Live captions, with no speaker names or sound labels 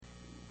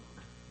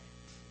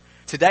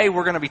today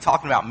we're going to be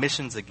talking about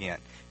missions again.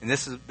 And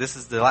this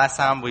is the last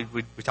time we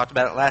talked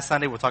about it last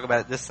Sunday. We'll talk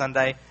about it this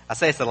Sunday. I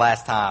say it's the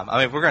last time.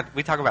 I mean,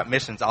 we talk about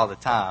missions all the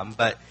time,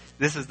 but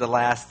this is the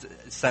last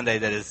Sunday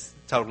that is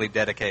totally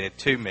dedicated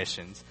to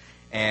missions.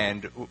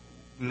 And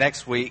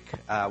next week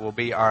will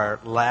be our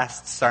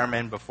last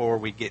sermon before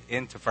we get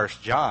into 1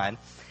 John.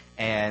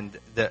 And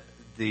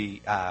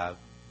the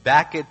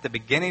back at the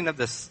beginning of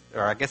this,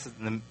 or I guess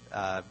in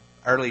the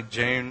early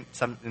June,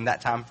 in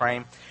that time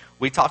frame,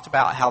 we talked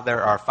about how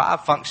there are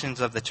 5 functions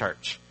of the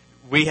church.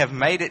 We have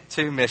made it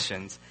to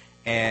missions,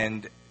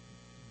 and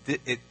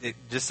it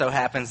just so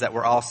happens that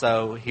we're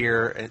also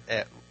here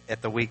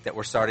at the week that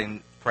we're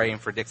starting praying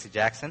for Dixie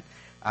Jackson.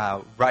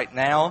 Right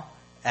now,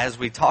 as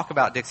we talk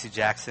about Dixie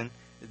Jackson,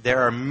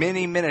 there are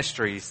many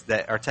ministries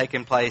that are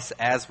taking place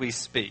as we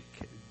speak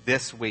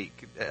this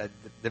week,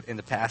 in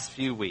the past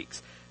few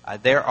weeks.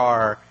 There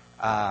are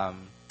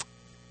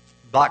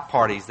block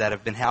parties that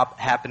have been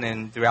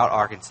happening throughout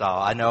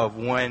Arkansas. I know of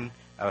one,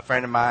 a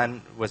friend of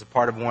mine was a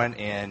part of one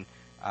in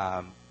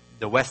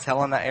the West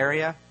Helena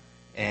area,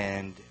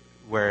 and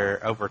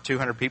where over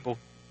 200 people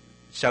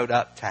showed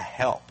up to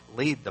help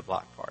lead the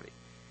block party.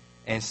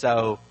 And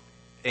so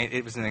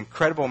it was an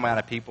incredible amount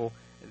of people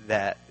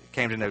that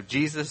came to know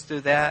Jesus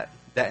through that,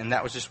 and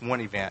that was just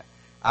one event.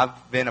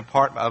 I've been a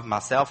part of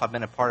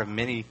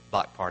many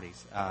block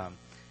parties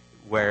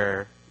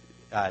where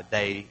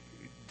they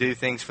do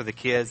things for the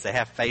kids. They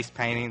have face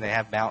painting, they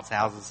have bounce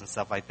houses and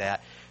stuff like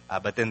that,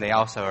 but then they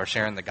also are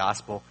sharing the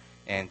gospel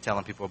and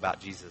telling people about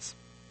Jesus.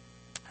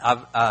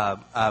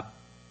 I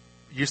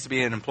used to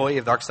be an employee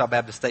of the Arkansas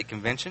Baptist State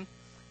Convention,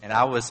 and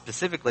I was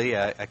specifically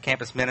a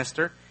campus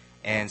minister.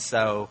 And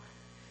so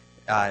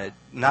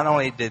not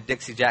only did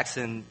Dixie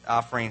Jackson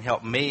offering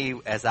help me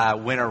as I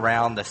went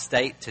around the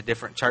state to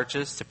different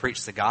churches to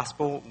preach the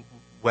gospel,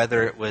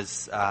 whether it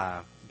was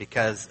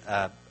because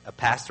a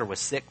pastor was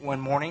sick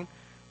one morning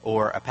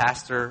or a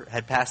pastor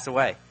had passed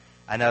away.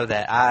 I know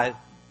that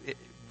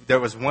there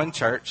was one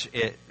church,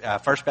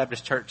 First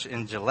Baptist Church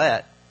in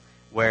Gillette,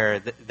 where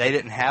they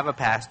didn't have a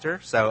pastor,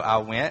 so I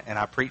went and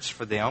I preached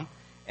for them.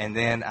 And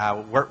then I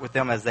worked with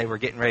them as they were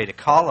getting ready to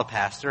call a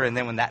pastor. And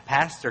then when that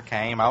pastor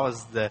came, I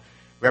was the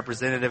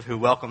representative who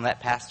welcomed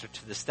that pastor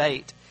to the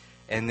state.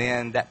 And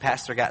then that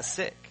pastor got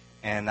sick.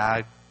 And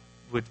I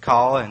would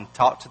call and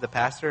talk to the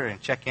pastor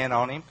and check in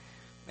on him.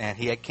 And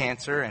he had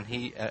cancer, and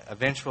he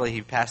eventually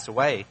he passed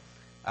away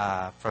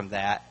from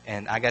that.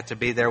 And I got to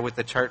be there with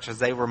the church as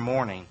they were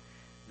mourning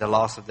the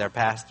loss of their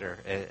pastor,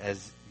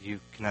 as you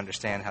can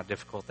understand how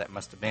difficult that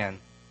must have been.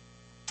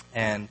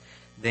 And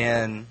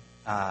then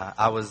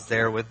I was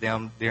there with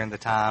them during the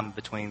time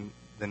between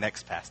the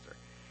next pastor.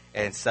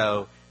 And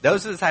so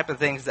those are the type of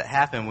things that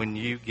happen when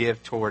you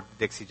give toward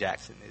Dixie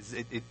Jackson.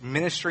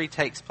 Ministry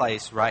takes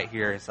place right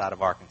here inside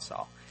of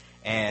Arkansas.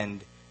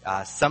 And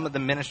some of the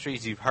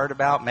ministries you've heard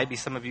about, maybe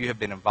some of you have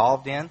been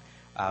involved in.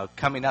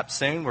 Coming up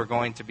soon, we're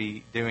going to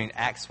be doing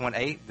Acts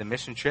 1-8, the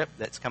mission trip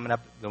that's coming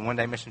up, the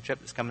one-day mission trip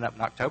that's coming up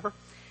in October.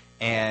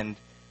 And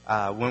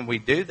when we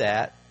do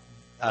that,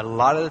 a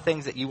lot of the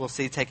things that you will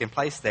see taking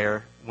place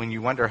there, when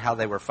you wonder how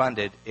they were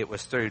funded, it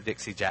was through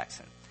Dixie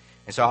Jackson.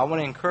 And so I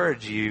want to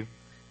encourage you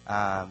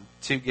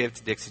to give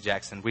to Dixie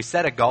Jackson. We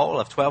set a goal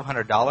of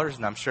 $1,200,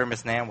 and I'm sure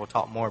Miss Nan will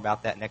talk more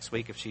about that next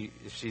week if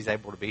she's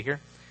able to be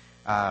here.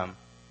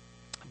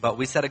 But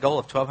we set a goal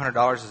of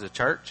 $1,200 as a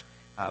church.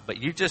 But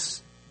you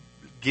just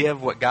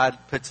give what God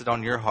puts it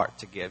on your heart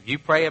to give. You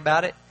pray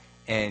about it,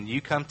 and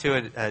you come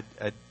to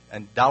a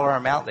dollar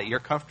amount that you're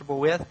comfortable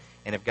with.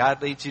 And if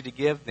God leads you to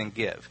give, then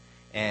give.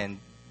 And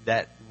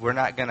that we're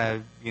not going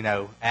to,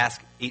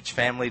 ask each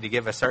family to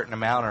give a certain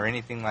amount or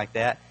anything like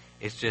that.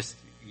 It's just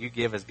you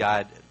give as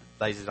God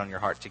lays it on your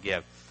heart to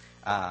give.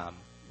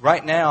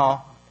 Right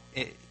now,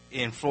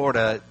 in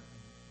Florida,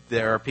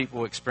 there are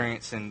people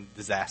experiencing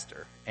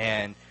disaster.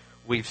 And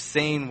we've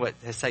seen what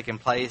has taken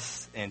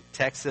place in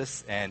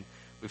Texas, and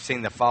we've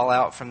seen the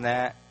fallout from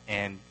that.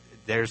 And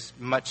there's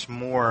much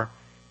more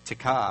to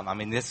come. I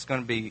mean, this is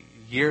going to be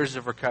years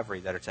of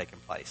recovery that are taking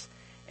place.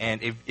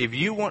 And if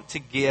you want to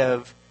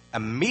give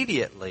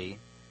immediately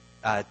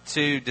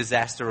to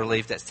disaster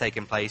relief that's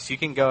taking place, you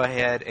can go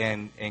ahead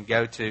and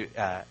go to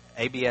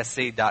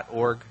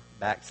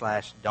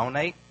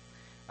absc.org/donate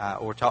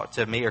or talk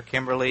to me or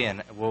Kimberly,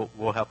 and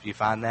we'll help you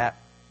find that.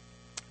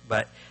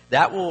 But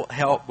that will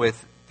help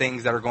with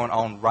things that are going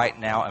on right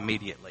now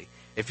immediately.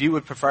 If you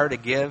would prefer to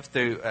give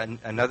through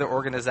another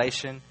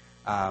organization,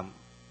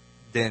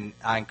 then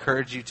I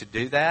encourage you to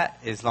do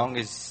that, as long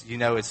as you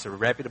know it's a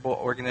reputable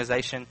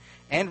organization,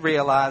 and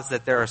realize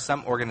that there are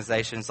some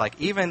organizations, like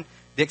even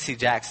Dixie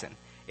Jackson.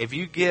 If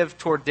you give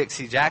toward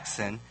Dixie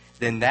Jackson,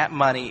 then that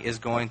money is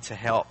going to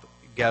help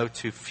go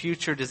to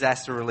future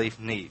disaster relief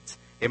needs.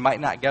 It might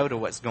not go to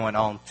what's going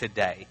on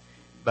today,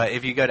 but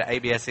if you go to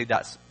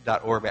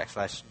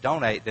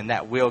absc.org/donate, then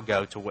that will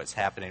go to what's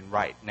happening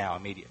right now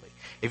immediately.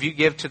 If you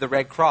give to the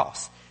Red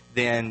Cross,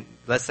 then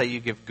let's say you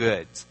give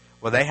goods.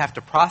 Well, they have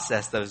to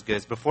process those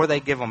goods. Before they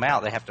give them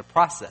out, they have to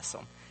process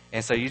them.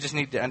 And so you just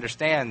need to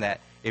understand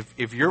that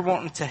If you're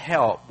wanting to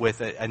help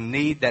with a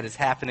need that is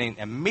happening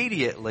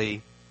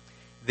immediately,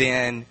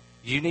 then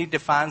you need to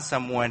find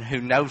someone who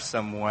knows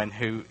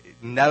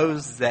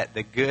that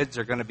the goods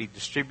are going to be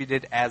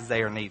distributed as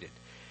they are needed.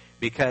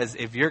 Because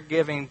if you're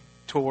giving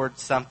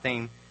towards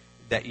something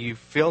that you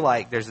feel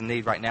like there's a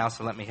need right now,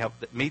 so let me help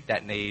meet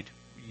that need,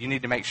 you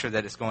need to make sure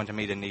that it's going to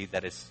meet a need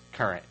that is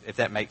current, if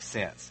that makes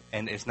sense.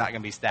 And it's not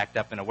going to be stacked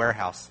up in a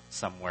warehouse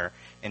somewhere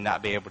and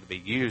not be able to be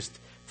used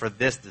for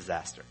this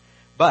disaster.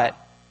 But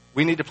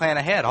we need to plan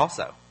ahead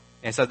also.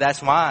 And so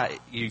that's why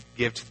you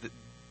give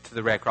to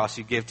the Red Cross,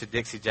 you give to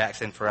Dixie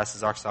Jackson for us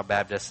as Arkansas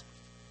Baptists.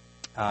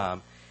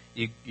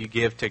 You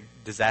give to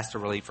disaster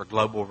relief or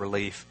global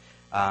relief.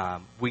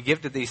 We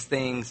give to these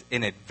things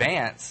in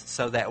advance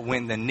so that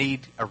when the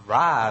need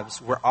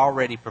arrives, we're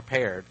already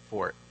prepared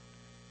for it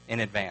in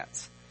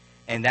advance.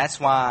 And that's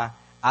why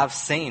I've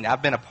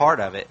been a part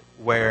of it,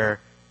 where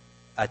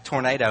a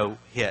tornado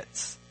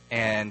hits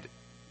and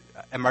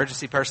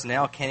emergency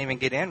personnel can't even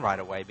get in right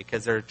away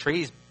because there are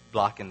trees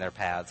blocking their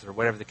paths or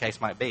whatever the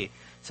case might be.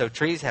 So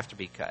trees have to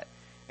be cut.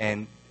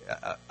 And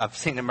I've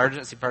seen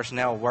emergency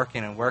personnel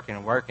working and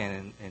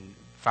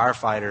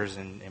firefighters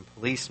and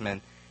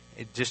policemen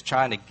just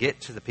trying to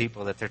get to the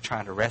people that they're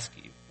trying to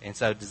rescue. And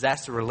so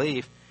disaster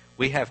relief,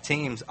 we have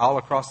teams all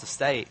across the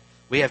state.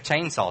 We have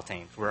chainsaw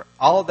teams where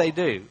all they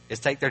do is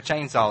take their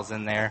chainsaws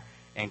in there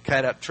and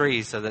cut up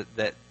trees so that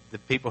the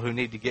people who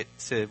need to get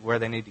to where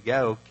they need to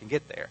go can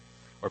get there,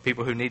 or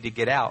people who need to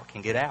get out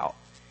can get out.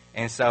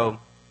 And so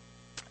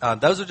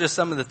those are just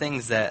some of the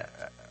things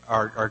that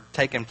are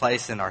taking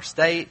place in our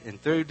state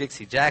and through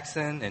Dixie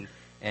Jackson,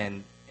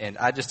 and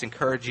I just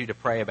encourage you to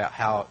pray about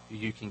how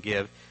you can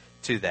give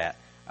to that.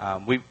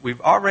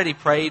 We've already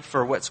prayed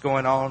for what's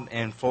going on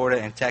in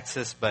Florida and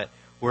Texas, but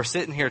we're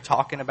sitting here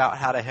talking about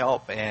how to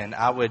help, and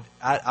I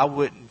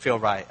wouldn't feel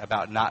right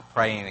about not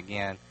praying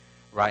again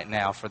right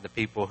now for the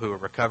people who are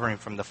recovering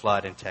from the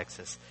flood in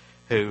Texas,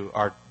 who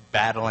are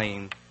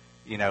battling,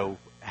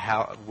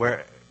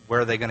 where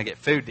are they going to get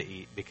food to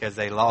eat because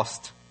they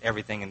lost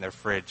everything in their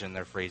fridge and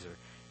their freezer.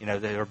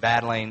 They're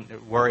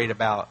worried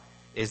about,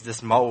 is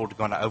this mold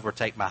going to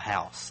overtake my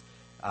house?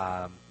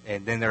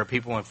 And then there are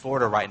people in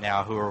Florida right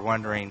now who are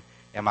wondering,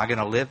 am I going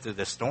to live through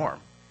this storm?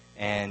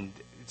 And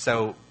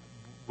so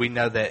we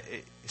know that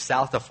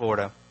south of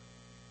Florida,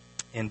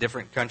 in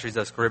different countries,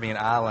 those Caribbean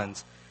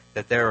islands,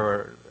 that there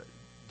are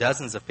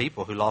dozens of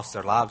people who lost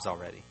their lives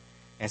already.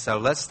 And so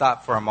let's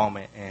stop for a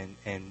moment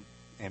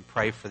and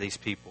pray for these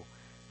people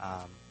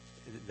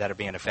that are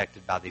being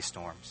affected by these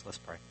storms. Let's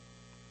pray.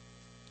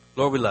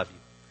 Lord, we love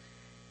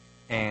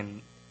you.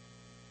 And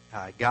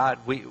God,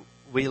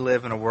 we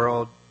live in a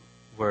world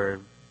where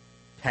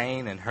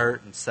pain and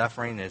hurt and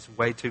suffering is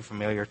way too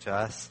familiar to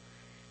us.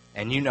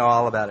 And you know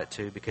all about it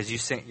too, because you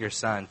sent your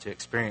son to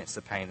experience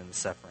the pain and the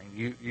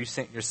suffering. You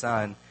sent your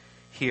son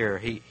here.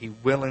 He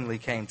willingly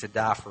came to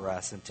die for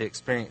us and to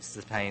experience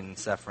the pain and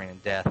suffering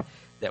and death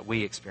that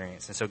we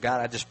experience. And so,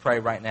 God, I just pray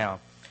right now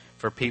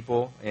for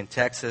people in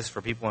Texas,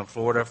 for people in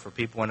Florida, for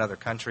people in other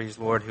countries,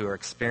 Lord, who are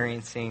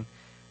experiencing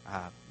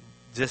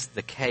just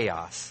the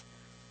chaos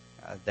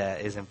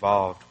that is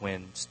involved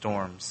when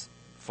storms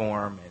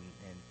form and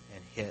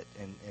hit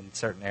in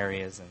certain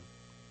areas and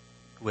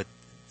with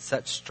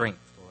such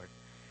strength, Lord.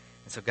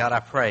 And so, God, I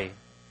pray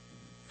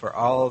for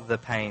all of the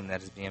pain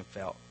that is being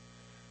felt.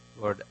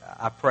 Lord,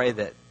 I pray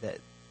that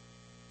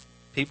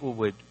people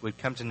would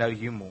come to know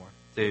you more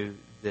through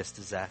this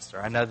disaster.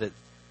 I know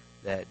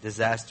that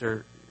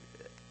disaster,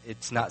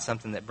 it's not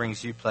something that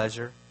brings you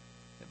pleasure.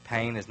 That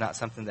pain is not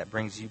something that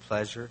brings you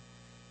pleasure,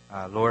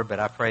 Lord,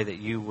 but I pray that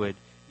you would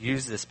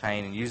use this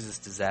pain and use this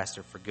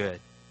disaster for good.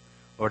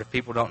 Lord, if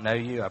people don't know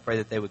you, I pray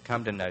that they would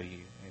come to know you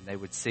and they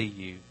would see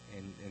you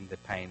in the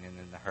pain and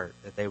in the hurt,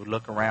 that they would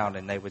look around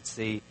and they would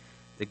see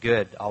the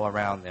good all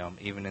around them,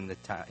 even in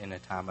a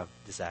time of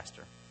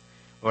disaster.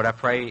 Lord, I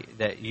pray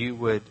that you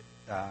would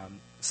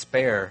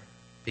spare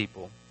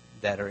people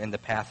that are in the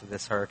path of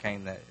this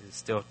hurricane that is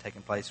still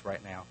taking place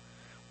right now.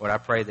 Lord, I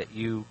pray that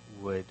you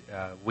would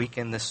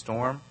weaken this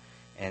storm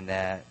and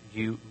that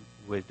you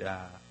would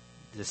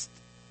just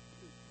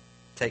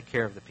take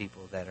care of the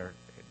people that are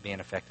being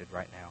affected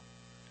right now.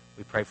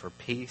 We pray for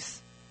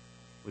peace.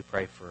 We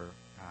pray for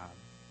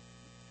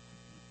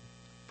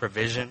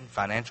provision,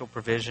 financial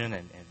provision,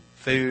 and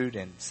food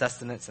and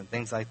sustenance and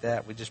things like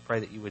that. We just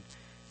pray that you would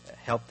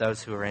help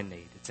those who are in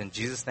need. It's in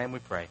Jesus' name we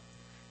pray.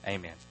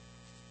 Amen.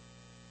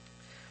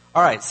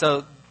 All right,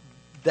 so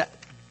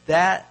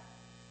those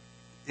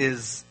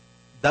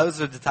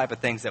are the type of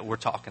things that we're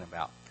talking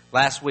about.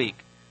 Last week,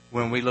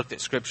 when we looked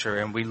at Scripture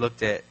and we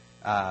looked at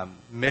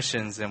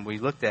missions and we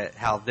looked at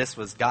how this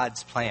was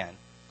God's plan,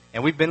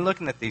 and we've been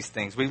looking at these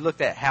things. We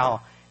looked at how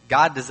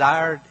God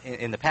desired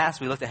in the past.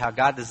 We looked at how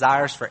God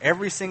desires for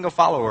every single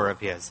follower of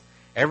His,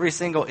 every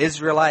single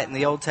Israelite in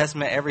the Old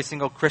Testament, every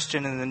single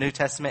Christian in the New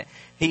Testament.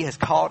 He has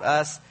called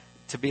us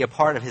to be a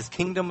part of His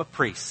kingdom of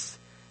priests,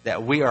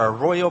 that we are a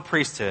royal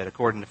priesthood,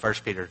 according to 1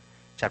 Peter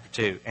chapter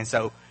 2. And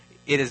so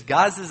it is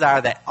God's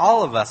desire that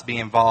all of us be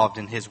involved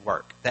in His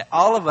work, that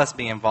all of us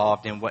be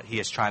involved in what He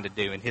is trying to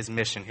do in His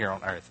mission here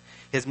on earth.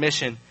 His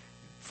mission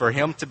for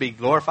Him to be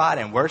glorified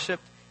and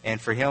worshiped, and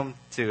for Him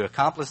to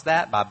accomplish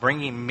that by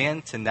bringing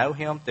men to know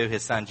Him through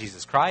His Son,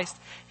 Jesus Christ.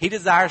 He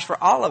desires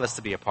for all of us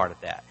to be a part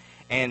of that.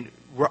 And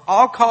we're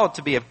all called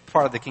to be a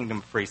part of the kingdom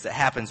of priests. That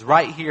happens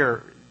right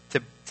here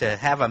to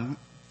have a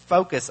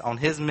focus on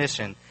His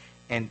mission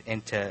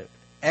and to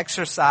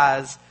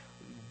exercise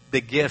the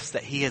gifts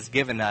that He has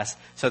given us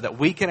so that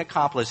we can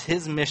accomplish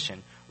His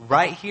mission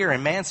right here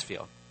in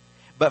Mansfield.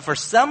 But for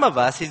some of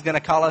us, He's going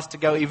to call us to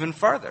go even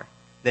further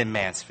than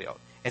Mansfield.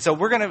 And so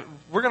we're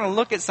gonna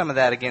look at some of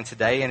that again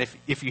today. And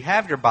if you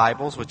have your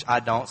Bibles, which I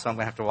don't, so I'm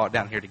going to have to walk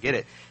down here to get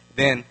it,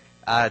 then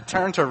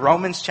turn to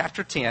Romans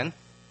chapter 10.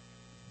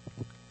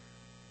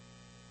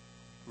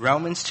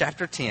 Romans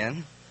chapter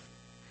 10.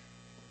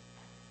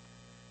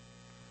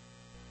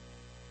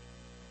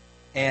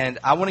 And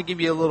I want to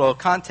give you a little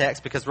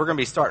context because we're going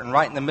to be starting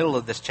right in the middle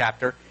of this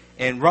chapter.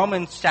 In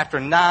Romans chapter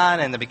 9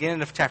 and the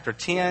beginning of chapter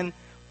 10,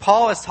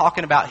 Paul is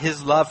talking about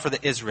his love for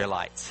the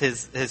Israelites,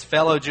 his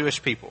fellow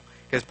Jewish people.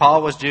 Because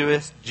Paul was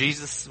Jewish,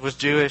 Jesus was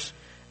Jewish.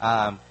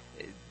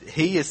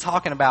 He is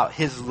talking about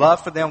his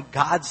love for them,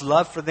 God's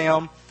love for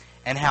them,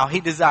 and how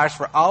he desires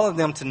for all of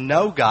them to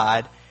know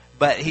God.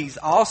 But he's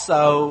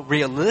also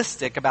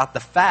realistic about the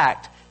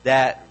fact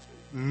that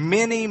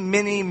many,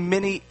 many,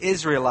 many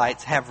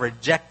Israelites have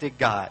rejected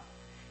God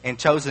and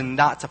chosen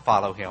not to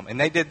follow Him. And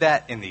they did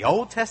that in the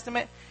Old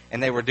Testament,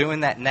 and they were doing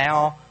that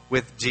now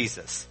with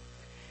Jesus.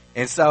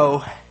 And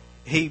so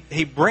he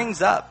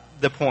brings up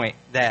the point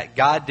that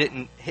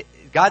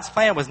God's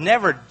plan was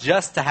never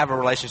just to have a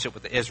relationship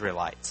with the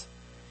Israelites.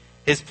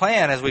 His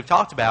plan, as we've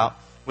talked about,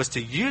 was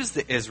to use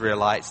the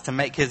Israelites to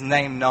make His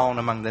name known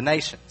among the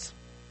nations.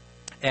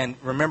 And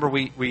remember,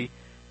 we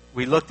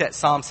looked at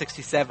Psalm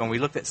 67, we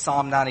looked at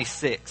Psalm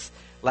 96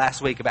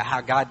 last week about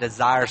how God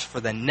desires for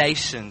the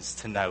nations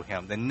to know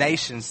Him, the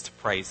nations to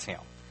praise Him.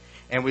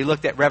 And we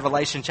looked at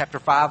Revelation chapter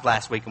 5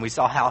 last week, and we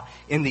saw how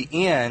in the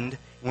end,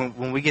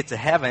 when we get to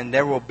heaven,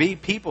 there will be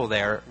people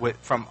there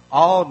from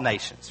all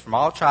nations, from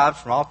all tribes,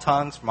 from all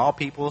tongues, from all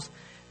peoples,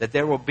 that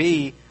there will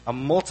be a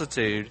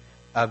multitude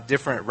of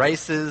different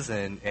races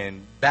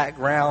and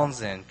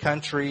backgrounds and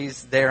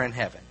countries there in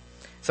heaven.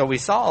 So we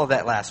saw all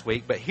that last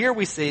week, but here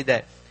we see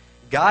that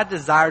God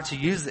desired to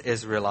use the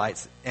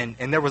Israelites, and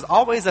there was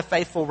always a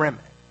faithful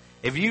remnant.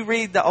 If you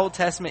read the Old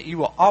Testament, you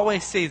will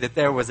always see that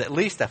there was at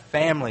least a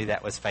family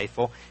that was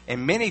faithful,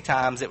 and many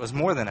times it was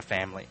more than a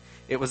family.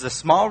 It was a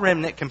small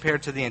remnant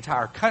compared to the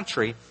entire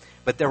country,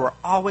 but there were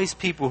always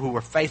people who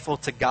were faithful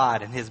to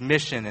God and His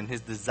mission and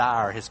His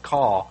desire, His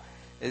call.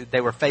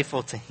 They were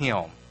faithful to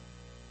Him.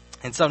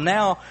 And so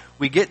now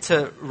we get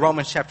to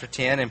Romans chapter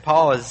 10, and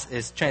Paul is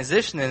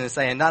transitioning and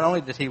saying not only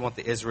did he want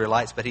the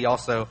Israelites, but he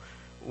also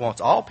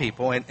wants all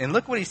people. And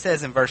look what he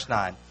says in verse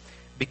 9.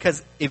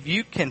 Because if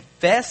you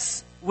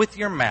confess with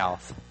your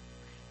mouth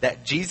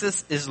that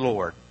Jesus is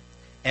Lord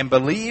and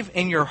believe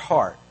in your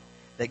heart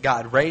that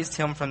God raised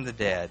Him from the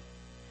dead,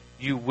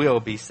 you will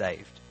be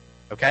saved.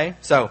 Okay?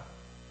 So,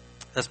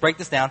 let's break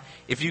this down.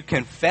 If you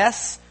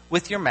confess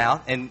with your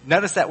mouth, and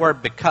notice that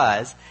word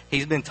because,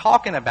 he's been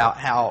talking about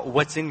how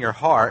what's in your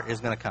heart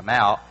is going to come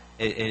out.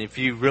 And if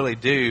you really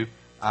do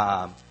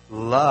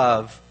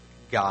love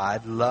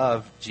God,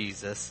 love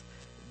Jesus,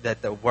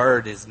 that the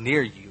word is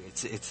near you.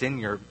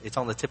 It's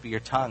on the tip of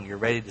your tongue. You're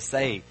ready to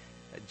say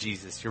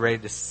Jesus. You're ready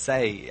to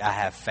say I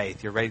have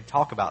faith. You're ready to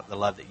talk about the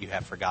love that you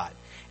have for God.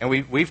 And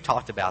we've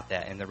talked about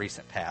that in the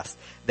recent past,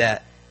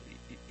 that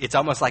it's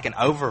almost like an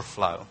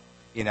overflow.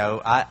 You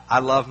know, I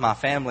love my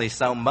family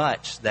so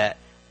much that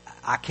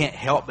I can't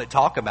help but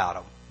talk about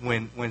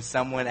them. When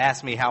someone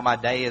asks me how my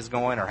day is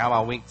going or how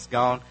my week's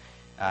gone,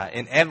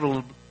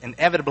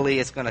 inevitably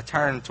it's going to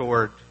turn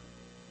toward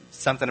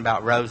something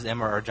about Rose,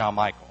 Emma, or John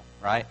Michael,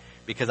 right?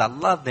 Because I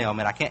love them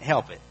and I can't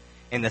help it.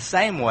 In the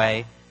same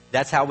way,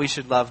 that's how we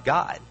should love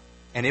God.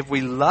 And if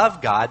we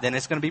love God, then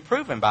it's going to be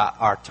proven by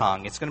our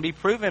tongue. It's going to be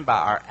proven by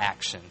our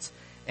actions.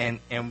 And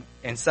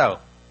so,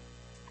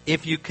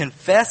 if you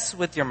confess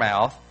with your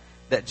mouth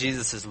that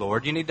Jesus is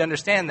Lord, you need to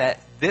understand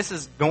that this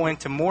is going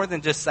to more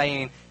than just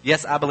saying,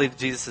 yes, I believe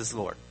Jesus is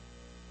Lord.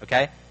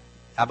 Okay?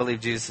 I believe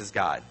Jesus is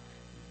God.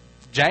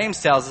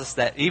 James tells us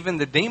that even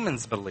the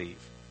demons believe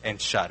and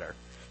shudder.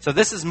 So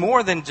this is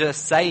more than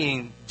just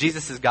saying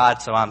Jesus is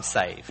God, so I'm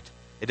saved.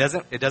 It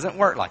doesn't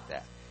work like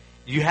that.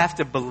 You have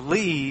to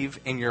believe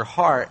in your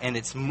heart, and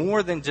it's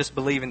more than just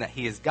believing that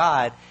He is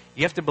God.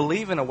 You have to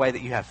believe in a way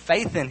that you have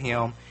faith in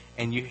Him,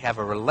 and you have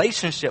a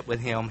relationship with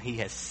Him. He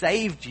has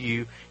saved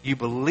you. You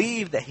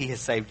believe that He has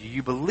saved you.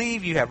 You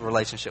believe you have a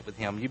relationship with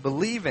Him. You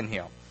believe in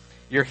Him.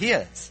 You're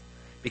His.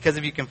 Because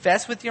if you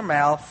confess with your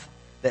mouth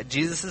that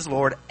Jesus is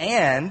Lord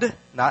and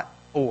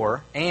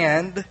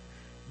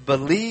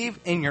believe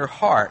in your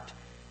heart,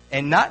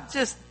 and not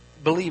just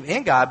believe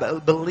in God,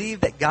 but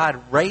believe that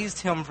God raised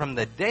Him from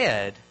the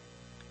dead,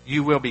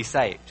 you will be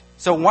saved.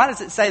 So why does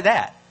it say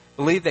that?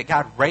 Believe that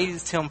God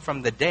raised Him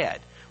from the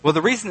dead. Well,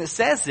 the reason it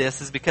says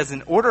this is because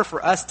in order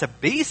for us to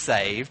be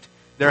saved,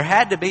 there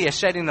had to be a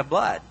shedding of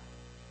blood.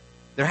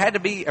 There had to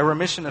be a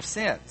remission of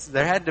sins.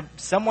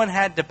 Someone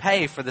had to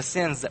pay for the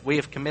sins that we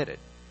have committed.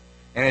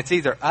 And it's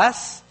either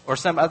us or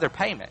some other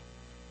payment.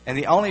 And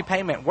the only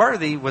payment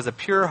worthy was a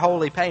pure,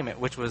 holy payment,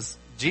 which was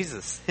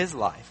Jesus, his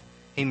life.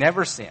 He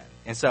never sinned.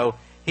 And so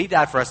he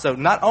died for us. So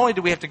not only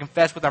do we have to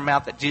confess with our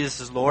mouth that Jesus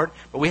is Lord,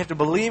 but we have to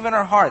believe in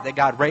our heart that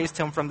God raised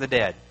him from the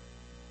dead.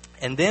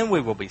 And then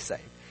we will be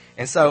saved.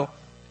 And so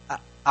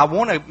I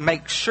want to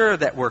make sure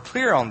that we're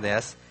clear on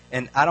this.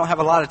 And I don't have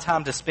a lot of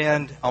time to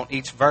spend on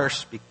each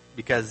verse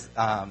because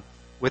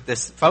with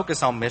this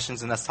focus on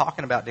missions and us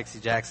talking about Dixie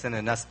Jackson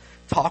and us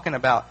talking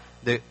about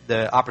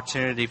the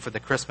opportunity for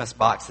the Christmas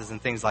boxes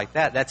and things like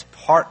that, that's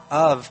part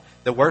of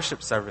the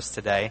worship service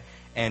today.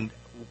 And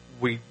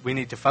we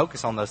need to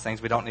focus on those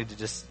things. We don't need to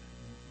just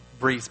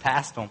breeze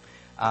past them.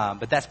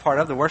 But that's part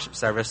of the worship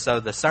service. So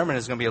the sermon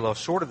is going to be a little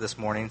shorter this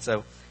morning.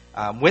 So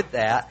with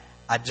that,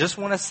 I just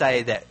want to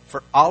say that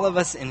for all of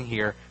us in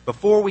here,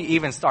 before we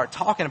even start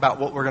talking about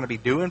what we're going to be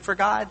doing for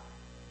God,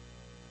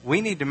 we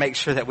need to make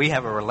sure that we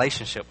have a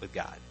relationship with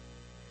God.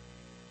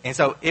 And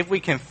so if we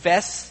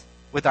confess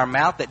with our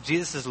mouth that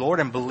Jesus is Lord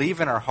and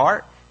believe in our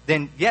heart,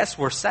 then yes,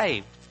 we're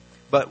saved.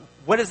 But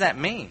what does that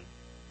mean?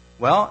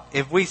 Well,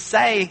 if we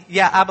say,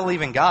 yeah, I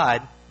believe in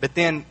God, but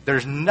then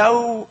there's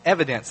no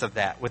evidence of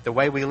that with the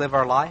way we live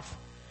our life,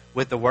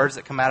 with the words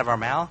that come out of our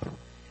mouth,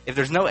 if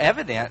there's no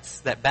evidence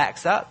that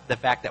backs up the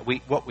fact that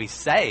what we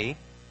say,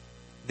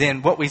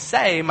 then what we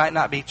say might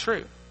not be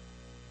true.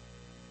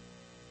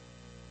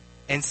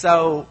 And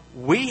so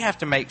we have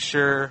to make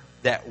sure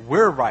that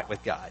we're right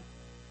with God.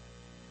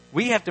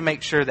 We have to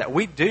make sure that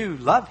we do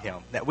love him,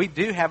 that we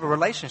do have a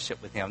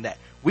relationship with him, that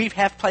we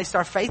have placed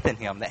our faith in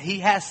him, that he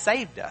has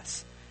saved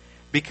us.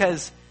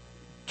 Because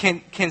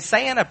can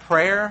saying a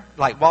prayer,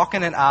 like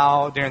walking an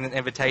aisle during an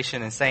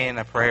invitation and saying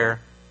a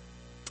prayer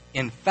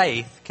in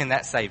faith, can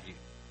that save you?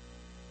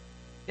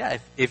 Yeah,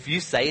 if you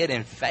say it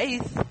in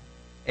faith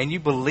and you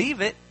believe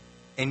it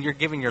and you're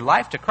giving your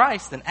life to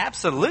Christ, then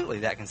absolutely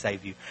that can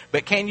save you.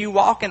 But can you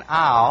walk an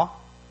aisle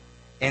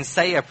and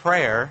say a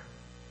prayer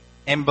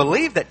and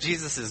believe that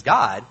Jesus is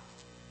God,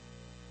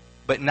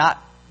 but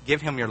not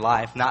give him your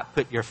life, not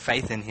put your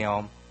faith in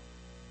him,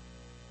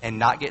 and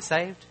not get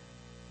saved?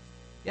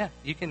 Yeah,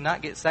 you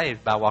cannot get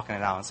saved by walking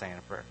an aisle and saying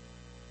a prayer.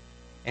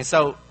 And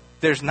so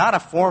there's not a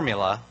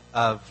formula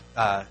of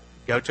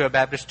go to a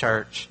Baptist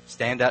church,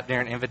 stand up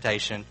during an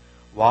invitation,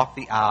 walk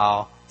the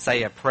aisle,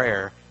 say a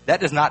prayer.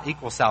 That does not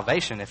equal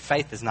salvation if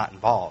faith is not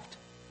involved.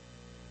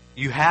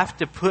 You have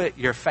to put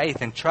your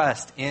faith and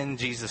trust in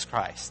Jesus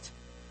Christ.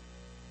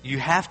 You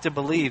have to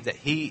believe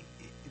that you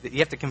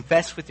have to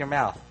confess with your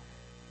mouth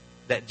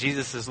that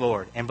Jesus is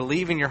Lord and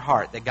believe in your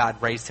heart that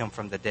God raised him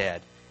from the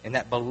dead. And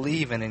that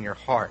believing in your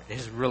heart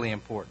is really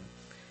important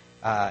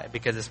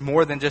because it's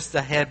more than just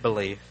a head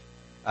belief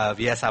of,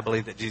 yes, I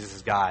believe that Jesus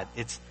is God.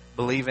 It's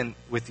believing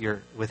with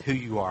who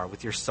you are,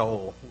 with your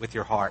soul, with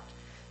your heart,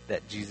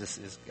 that Jesus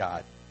is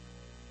God.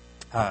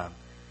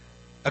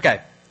 Okay,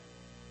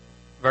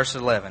 verse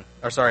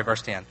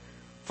 10.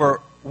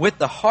 For with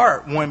the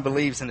heart one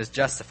believes and is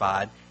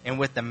justified, and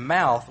with the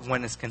mouth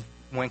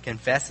one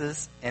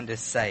confesses and is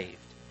saved.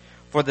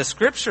 For the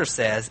Scripture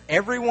says,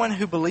 everyone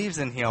who believes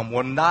in him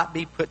will not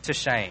be put to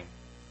shame.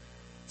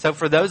 So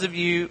for those of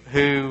you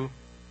who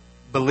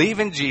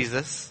believe in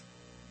Jesus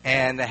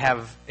and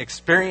have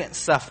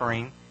experienced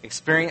suffering,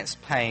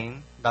 experienced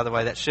pain, by the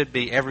way, that should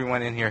be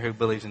everyone in here who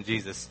believes in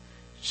Jesus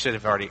should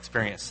have already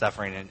experienced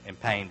suffering and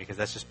pain, because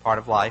that's just part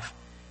of life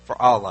for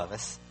all of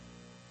us.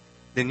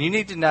 Then you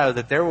need to know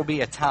that there will be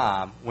a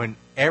time when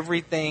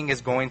everything is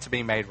going to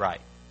be made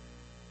right.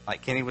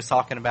 Like Kenny was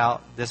talking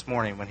about this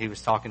morning when he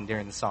was talking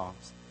during the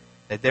songs.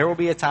 That there will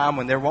be a time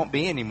when there won't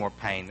be any more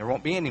pain. There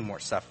won't be any more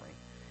suffering.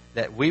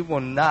 That we will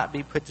not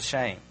be put to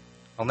shame.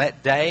 On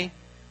that day,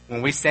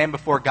 when we stand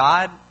before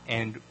God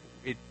and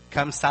it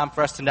comes time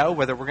for us to know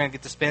whether we're going to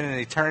get to spend an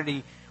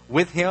eternity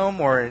with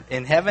him or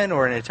in heaven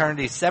or an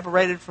eternity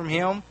separated from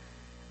him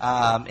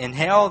in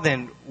hell,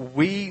 then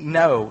we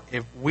know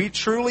if we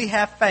truly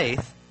have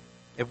faith,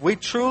 if we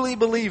truly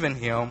believe in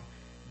him,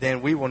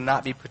 then we will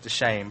not be put to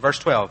shame. Verse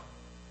 12.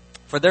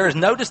 For there is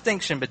no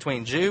distinction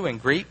between Jew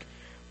and Greek,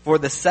 for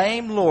the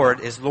same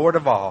Lord is Lord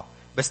of all,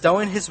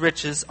 bestowing his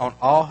riches on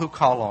all who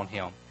call on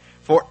him.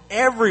 For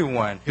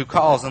everyone who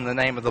calls on the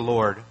name of the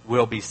Lord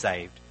will be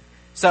saved.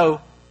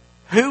 So,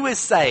 who is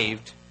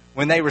saved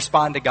when they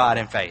respond to God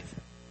in faith?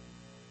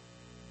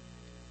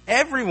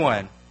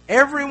 Everyone.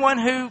 Everyone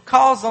who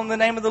calls on the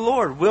name of the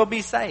Lord will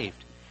be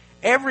saved.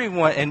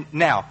 Everyone. And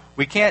now,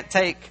 we can't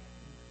take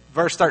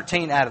verse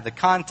 13 out of the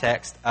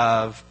context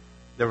of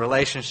the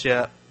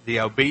relationship,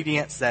 the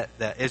obedience that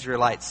the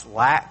Israelites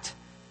lacked.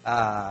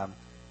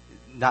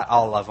 Not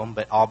all of them,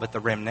 but all but the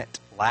remnant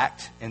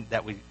lacked, and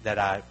that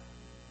I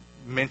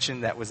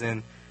mentioned that was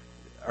in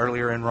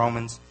earlier in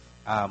Romans.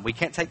 We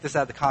can't take this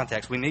out of the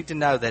context. We need to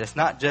know that it's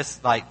not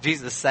just like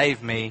Jesus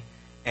saved me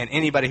and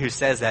anybody who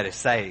says that is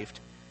saved.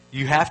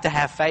 You have to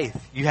have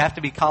faith. You have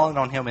to be calling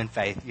on him in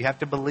faith. You have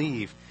to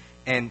believe.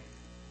 And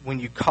when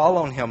you call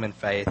on him in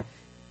faith,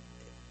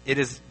 It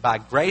is by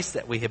grace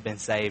that we have been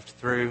saved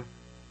through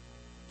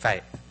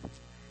faith.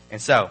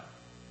 And so,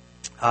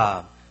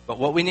 but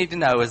what we need to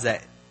know is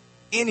that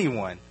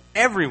everyone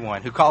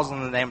who calls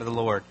on the name of the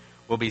Lord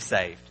will be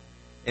saved.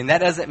 And that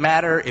doesn't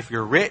matter if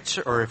you're rich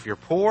or if you're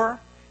poor.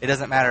 It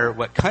doesn't matter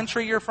what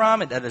country you're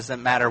from. It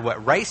doesn't matter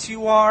what race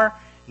you are.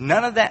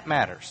 None of that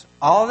matters.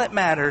 All that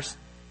matters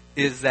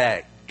is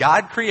that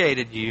God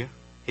created you.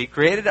 He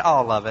created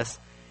all of us.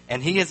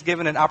 And He has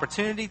given an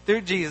opportunity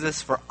through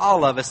Jesus for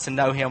all of us to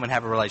know Him and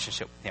have a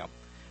relationship with Him.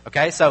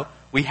 Okay, so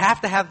we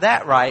have to have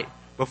that right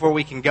before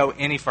we can go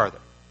any further.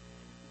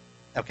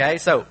 Okay,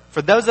 so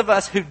for those of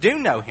us who do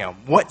know Him,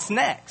 what's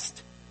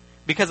next?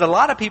 Because a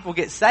lot of people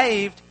get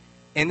saved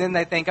and then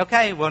they think,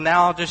 okay, well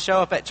now I'll just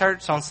show up at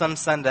church on some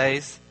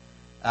Sundays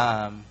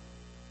and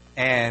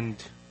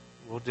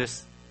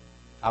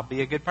I'll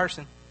be a good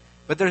person.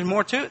 But there's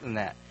more to it than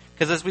that.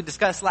 Because as we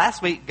discussed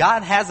last week,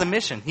 God has a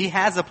mission. He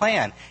has a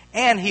plan.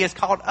 And He has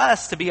called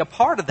us to be a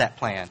part of that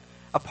plan,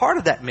 a part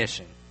of that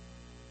mission.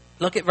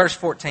 Look at verse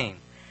 14.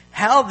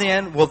 How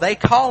then will they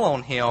call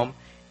on Him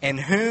in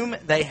whom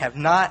they have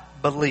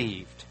not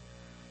believed?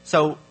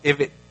 So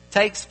if it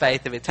takes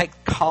faith, if it takes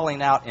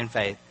calling out in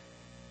faith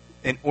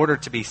in order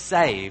to be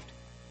saved,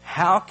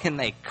 how can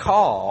they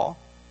call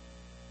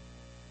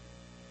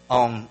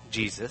on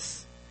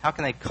Jesus? How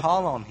can they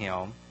call on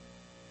Him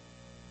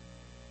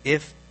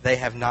if they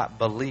have not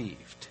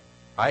believed?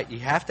 Right? You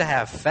have to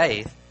have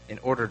faith in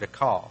order to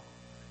call,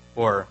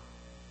 or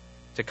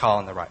to call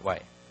in the right way.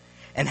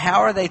 And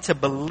how are they to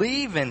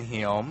believe in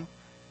Him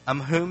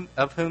of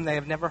whom they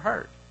have never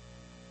heard?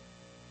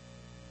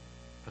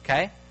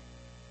 Okay?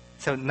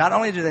 So not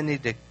only do they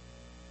need to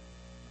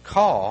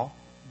call,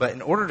 but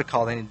in order to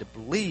call they need to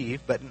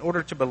believe, but in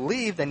order to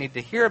believe they need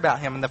to hear about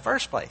Him in the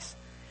first place.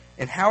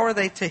 And how are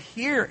they to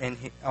hear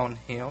on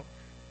Him?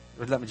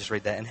 Let me just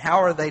read that. And how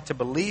are they to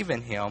believe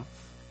in Him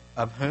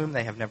of whom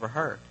they have never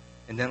heard?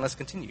 And then let's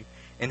continue.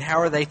 And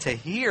how are they to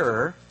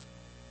hear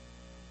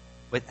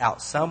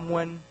without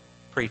someone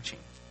preaching?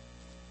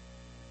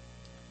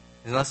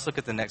 And let's look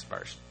at the next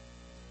verse.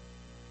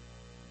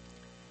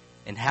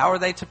 And how are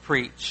they to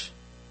preach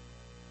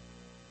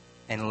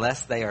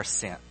unless they are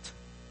sent?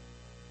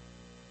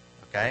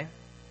 Okay?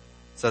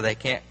 So they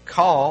can't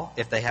call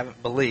if they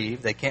haven't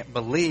believed. They can't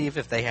believe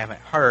if they haven't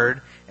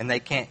heard. And they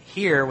can't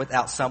hear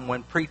without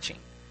someone preaching.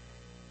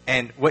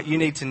 And what you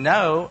need to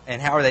know,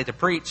 and how are they to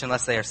preach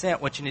unless they are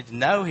sent, what you need to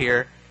know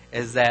here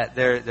is that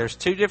there's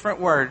two different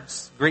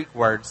words, Greek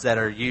words, that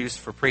are used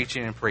for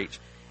preaching and preach.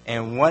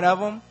 And one of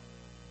them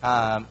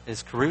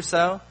is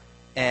caruso,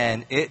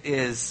 and it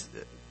is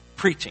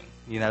preaching,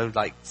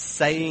 like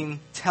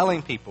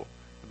telling people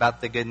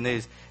about the good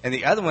news. And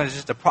the other one is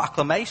just a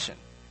proclamation.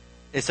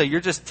 And so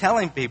you're just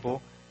telling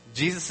people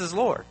Jesus is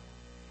Lord.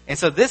 And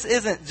so this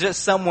isn't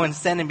just someone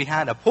standing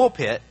behind a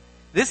pulpit.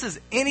 This is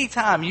any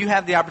time you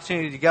have the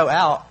opportunity to go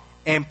out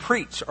and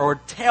preach or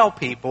tell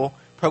people,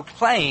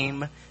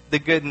 proclaim the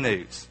good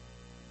news.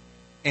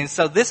 And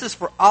so this is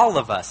for all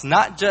of us,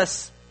 not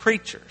just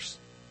preachers.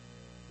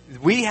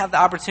 We have the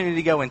opportunity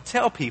to go and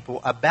tell people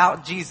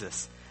about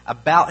Jesus,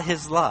 about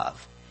His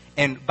love.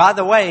 And by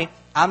the way,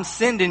 I'm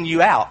sending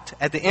you out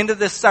at the end of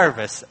this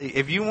service.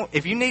 If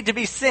you need to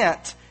be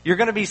sent, you're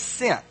going to be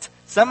sent.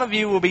 Some of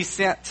you will be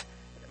sent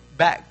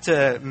back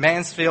to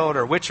Mansfield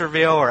or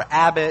Witcherville or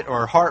Abbott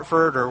or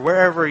Hartford or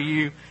wherever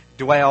you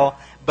dwell.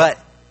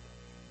 But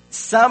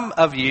some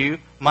of you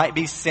might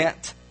be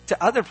sent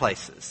to other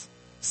places.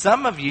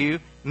 Some of you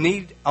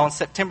need, on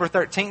September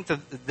 13th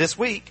of this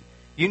week,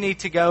 you need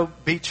to go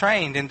be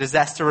trained in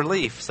disaster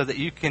relief so that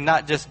you can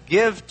not just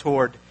give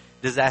toward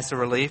disaster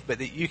relief, but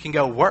that you can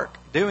go work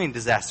doing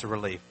disaster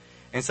relief.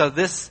 And so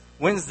this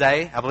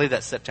Wednesday, I believe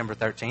that's September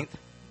 13th,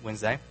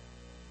 Wednesday,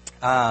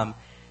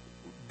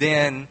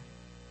 then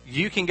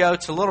you can go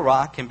to Little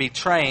Rock and be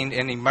trained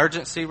in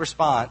emergency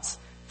response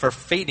for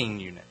feeding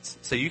units.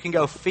 So you can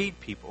go feed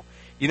people.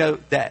 You know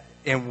that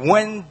in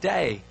one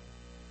day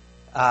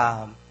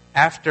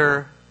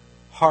after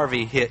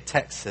Harvey hit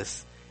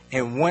Texas,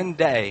 in one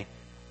day,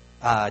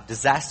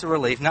 disaster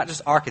relief, not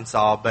just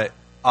Arkansas, but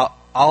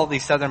all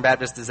these Southern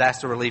Baptist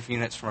disaster relief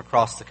units from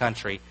across the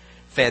country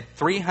fed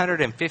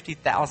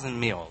 350,000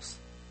 meals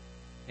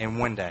in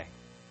one day.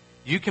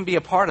 You can be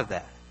a part of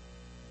that.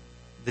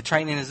 The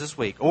training is this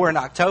week. Or in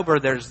October,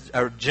 there's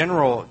a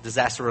general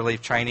disaster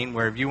relief training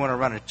where if you want to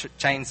run a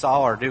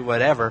chainsaw or do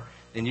whatever,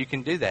 then you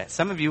can do that.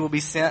 Some of you will be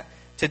sent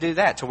to do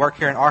that, to work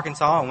here in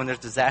Arkansas, and when there's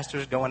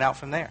disasters, going out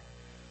from there.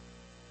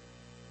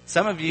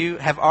 Some of you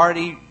have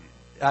already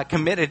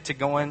committed to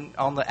going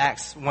on the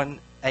Acts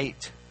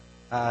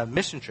 1:8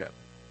 mission trip,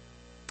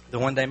 the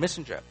one-day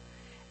mission trip.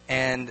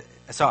 And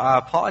so I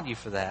applaud you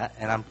for that,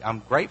 and I'm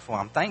grateful,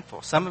 I'm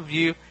thankful. Some of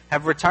you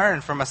have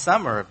returned from a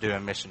summer of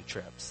doing mission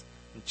trips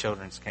and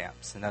children's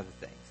camps and other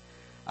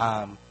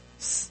things.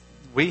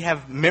 We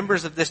have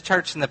members of this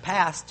church in the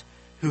past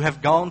who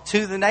have gone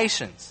to the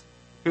nations,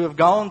 who have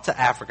gone to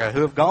Africa,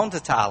 who have gone to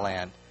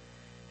Thailand,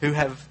 who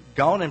have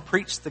gone and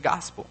preached the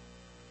gospel,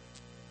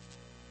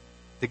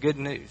 the good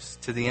news,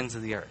 to the ends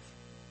of the earth.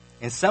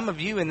 And some of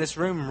you in this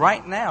room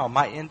right now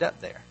might end up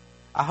there.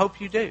 I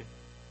hope you do.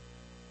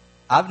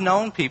 I've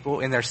known people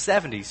in their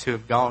 70s who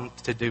have gone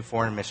to do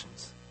foreign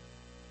missions.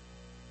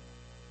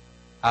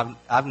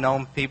 I've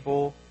known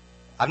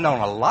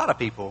a lot of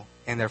people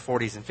in their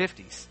 40s and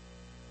 50s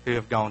who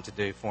have gone to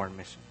do foreign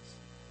missions.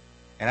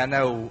 And I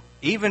know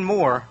even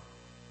more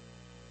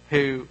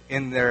who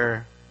in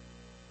their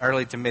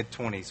early to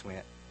mid-20s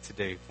went to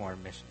do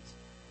foreign missions.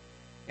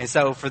 And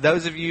so for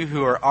those of you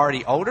who are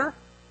already older,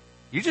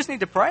 you just need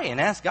to pray and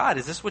ask God,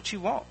 is this what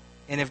you want?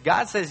 And if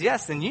God says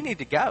yes, then you need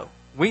to go.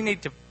 We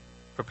need to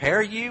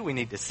prepare you. We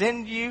need to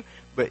send you.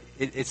 But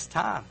it's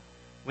time.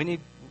 We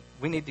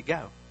need to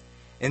go.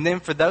 And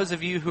then for those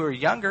of you who are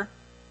younger,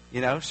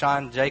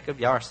 Sean, Jacob,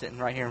 y'all are sitting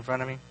right here in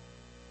front of me.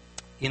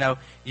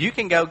 You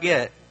can go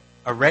get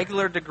a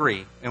regular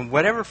degree in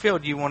whatever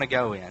field you want to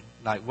go in,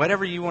 like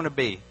whatever you want to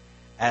be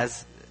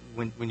as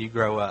when you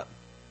grow up.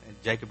 And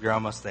Jacob, you're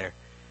almost there.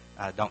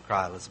 Don't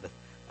cry, Elizabeth.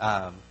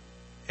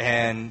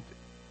 And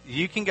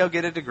you can go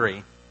get a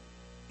degree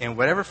in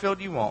whatever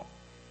field you want.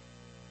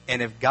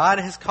 And if God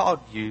has called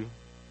you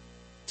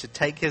to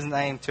take His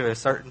name to a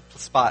certain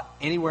spot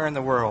anywhere in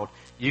the world,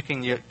 you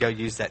can go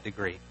use that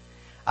degree.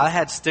 I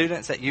had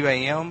students at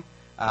UAM.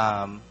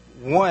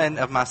 One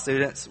of my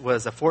students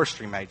was a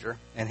forestry major,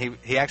 and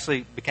he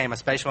actually became a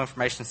spatial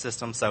information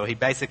system, so he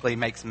basically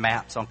makes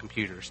maps on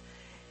computers.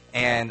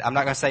 And I'm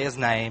not going to say his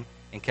name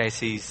in case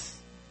he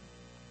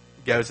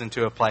goes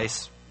into a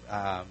place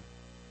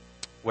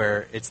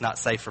where it's not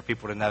safe for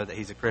people to know that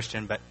he's a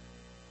Christian, but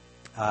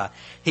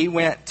he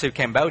went to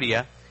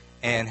Cambodia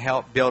and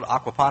helped build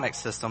aquaponics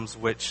systems,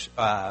 which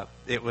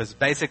it was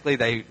basically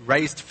they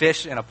raised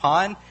fish in a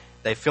pond.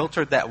 They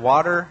filtered that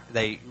water.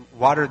 They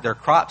watered their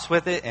crops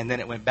with it, and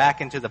then it went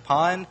back into the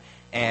pond.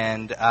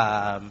 And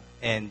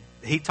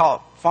he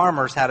taught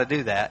farmers how to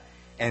do that.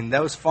 And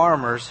those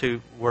farmers who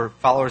were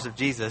followers of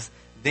Jesus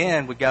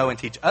then would go and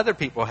teach other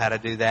people how to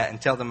do that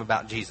and tell them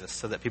about Jesus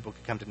so that people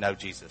could come to know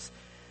Jesus.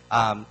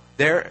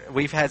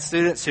 We've had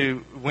students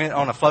who went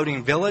on a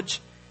floating village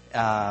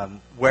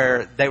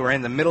where they were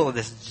in the middle of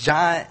this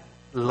giant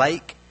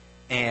lake,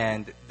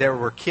 and there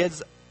were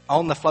kids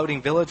on the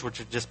floating village, which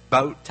was just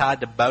boat tied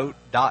to boat,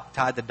 dock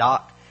tied to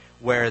dock,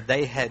 where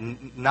they had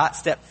not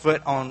stepped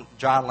foot on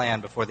dry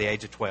land before the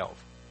age of 12.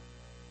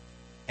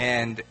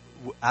 And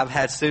I've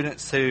had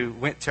students who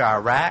went to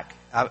Iraq.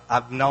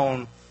 I've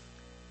known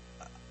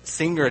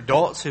senior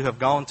adults who have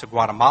gone to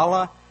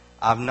Guatemala.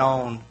 I've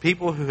known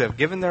people who have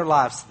given their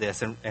lives to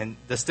this. And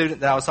the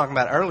student that I was talking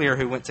about earlier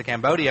who went to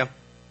Cambodia,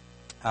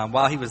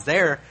 while he was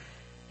there,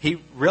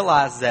 he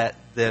realized that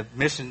the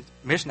mission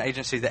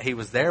agency that he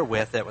was there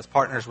with, that was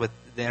partners with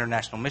the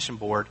International Mission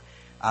Board,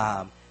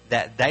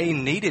 that they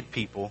needed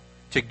people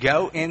to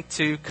go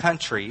into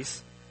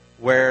countries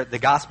where the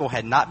gospel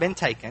had not been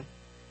taken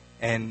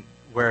and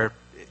where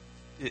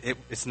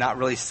it's not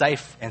really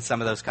safe in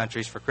some of those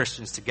countries for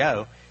Christians to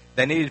go.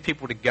 They needed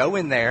people to go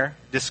in there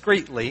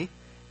discreetly,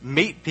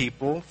 meet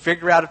people,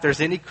 figure out if there's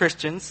any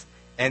Christians,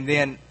 and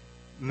then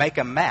make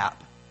a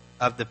map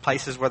of the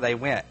places where they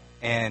went.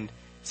 And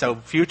so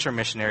future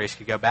missionaries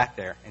could go back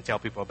there and tell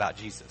people about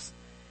Jesus.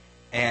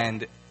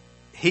 And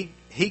he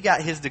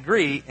got his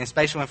degree in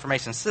spatial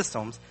information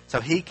systems so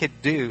he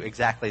could do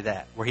exactly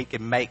that, where he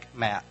could make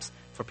maps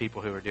for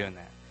people who are doing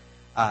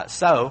that.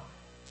 So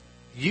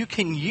you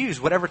can use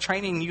whatever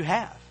training you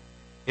have.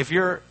 If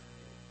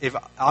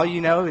all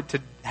you know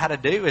how to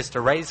do is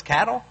to raise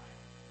cattle,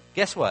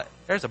 guess what?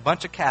 There's a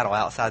bunch of cattle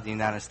outside the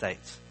United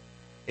States.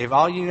 If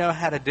all you know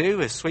how to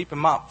do is sweep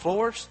and mop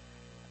floors,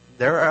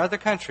 there are other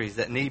countries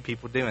that need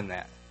people doing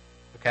that.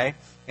 Okay?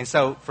 And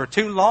so for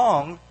too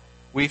long,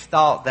 we've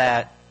thought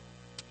that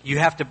you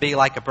have to be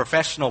like a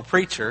professional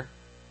preacher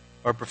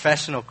or a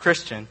professional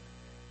Christian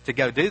to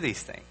go do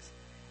these things.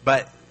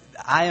 But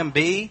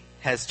IMB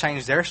has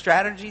changed their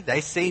strategy.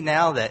 They see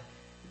now that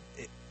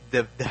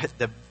the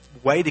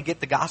way to get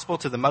the gospel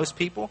to the most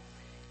people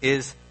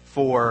is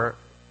for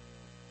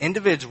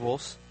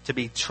individuals to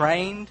be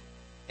trained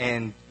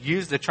and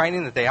use the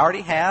training that they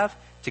already have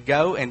to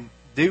go and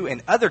do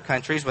in other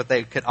countries what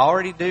they could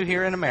already do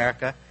here in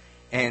America,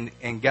 and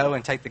go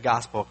and take the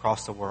gospel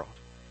across the world.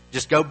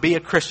 Just go be a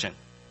Christian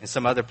in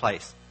some other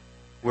place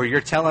where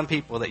you're telling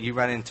people that you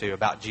run into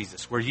about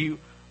Jesus, where you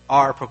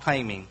are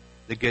proclaiming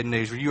the good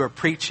news, where you are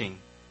preaching.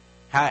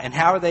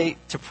 How are they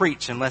to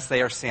preach unless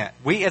they are sent?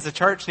 We as a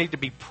church need to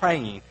be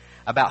praying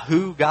about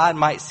who God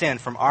might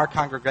send from our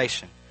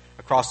congregation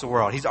across the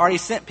world. He's already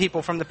sent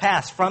people from the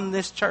past, from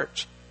this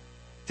church,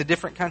 to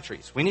different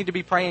countries. We need to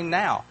be praying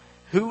now.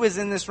 Who is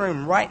in this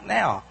room right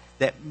now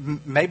that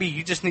maybe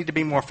you just need to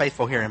be more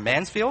faithful here in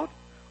Mansfield,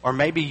 or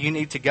maybe you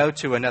need to go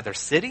to another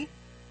city?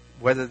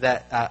 Whether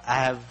that I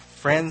have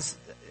friends,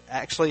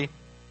 actually,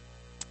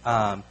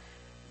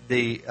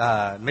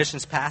 the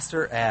missions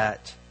pastor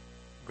at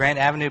Grand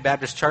Avenue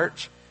Baptist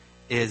Church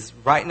is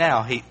right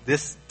now.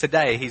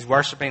 Today he's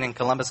worshiping in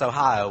Columbus,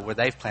 Ohio, where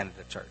they've planted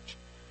a church.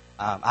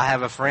 I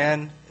have a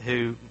friend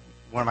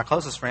one of my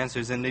closest friends,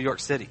 who's in New York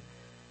City,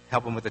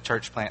 helping with the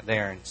church plant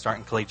there and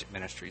starting collegiate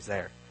ministries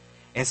there.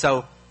 And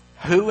so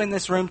Who in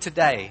this room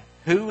today,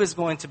 who is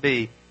going to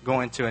be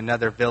going to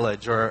another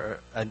village or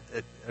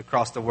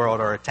across the world,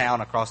 or a town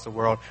across the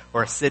world,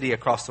 or a city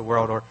across the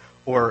world,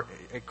 or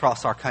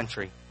across our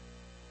country?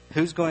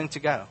 Who's going to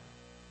go?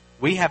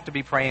 We have to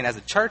be praying as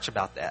a church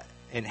about that.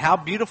 And how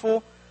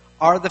beautiful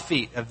are the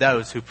feet of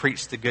those who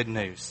preach the good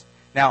news.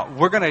 Now,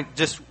 we're going to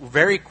just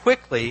very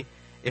quickly,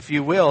 if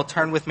you will,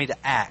 turn with me to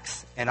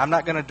Acts. And I'm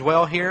not going to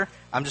dwell here.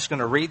 I'm just going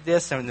to read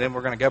this, and then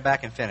we're going to go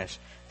back and finish.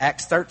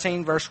 Acts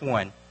 13, verse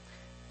 1.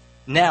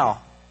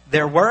 Now,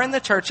 there were in the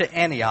church at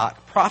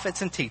Antioch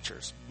prophets and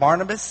teachers: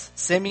 Barnabas,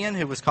 Simeon,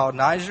 who was called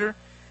Niger,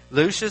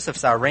 Lucius of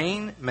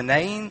Cyrene,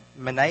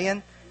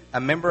 Manaen, a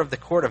member of the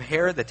court of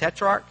Herod the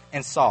Tetrarch,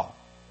 and Saul.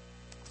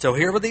 So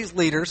here were these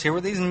leaders, here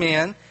were these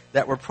men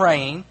that were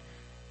praying.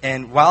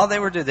 And while they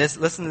were doing this,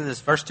 listen to this,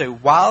 verse 2.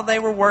 While they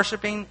were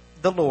worshiping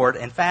the Lord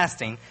and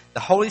fasting, the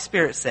Holy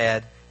Spirit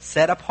said,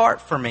 "Set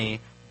apart for me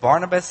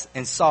Barnabas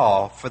and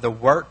Saul for the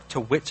work to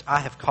which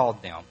I have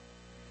called them."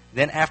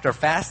 Then after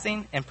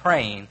fasting and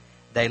praying,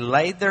 they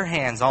laid their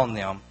hands on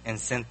them and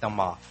sent them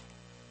off.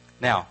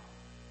 Now,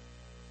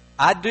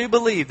 I do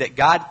believe that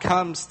God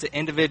comes to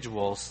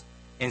individuals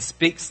and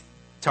speaks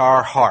to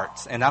our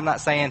hearts. And I'm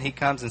not saying He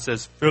comes and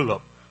says,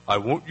 "Philip, I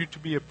want you to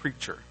be a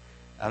preacher."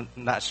 I'm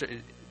not sure.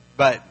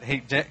 But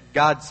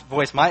God's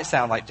voice might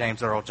sound like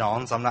James Earl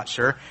Jones. I'm not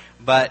sure.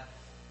 But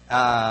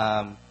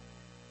I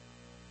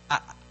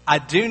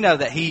do know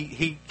that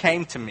He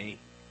came to me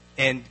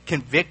and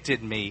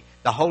convicted me.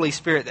 The Holy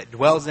Spirit that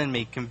dwells in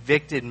me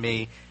convicted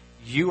me.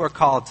 You are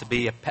called to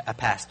be a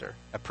pastor,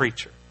 a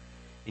preacher.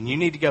 And you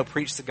need to go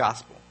preach the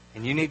gospel.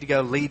 And you need to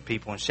go lead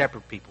people and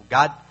shepherd people.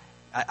 God,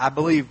 I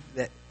believe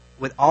that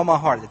with all my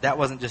heart that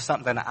wasn't just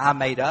something that I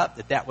made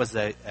up, that was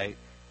a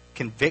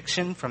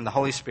conviction from the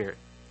Holy Spirit.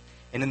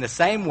 And in the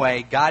same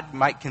way, God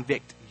might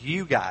convict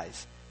you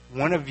guys,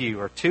 one of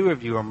you or two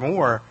of you or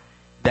more,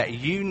 that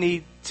you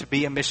need to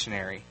be a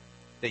missionary,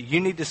 that you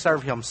need to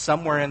serve Him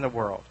somewhere in the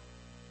world.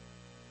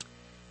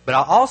 But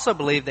I also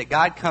believe that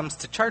God comes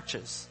to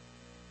churches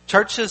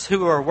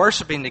who are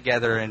worshiping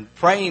together and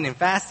praying and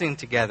fasting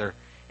together.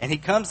 And He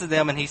comes to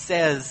them and He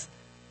says,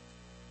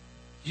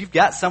 "You've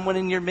got someone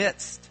in your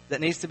midst that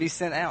needs to be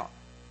sent out."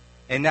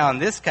 And now in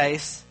this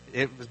case,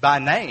 it was by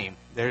name.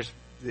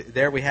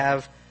 There we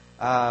have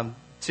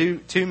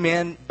two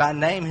men by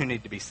name who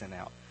need to be sent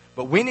out.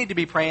 But we need to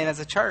be praying as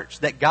a church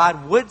that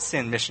God would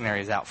send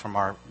missionaries out from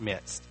our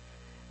midst.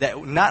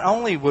 That not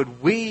only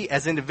would we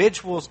as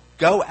individuals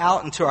go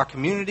out into our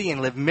community and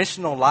live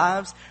missional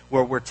lives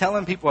where we're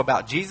telling people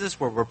about Jesus,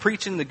 where we're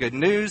preaching the good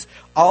news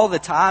all the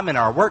time in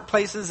our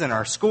workplaces, in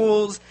our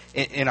schools,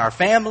 in our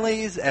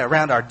families,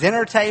 around our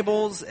dinner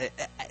tables,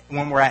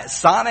 when we're at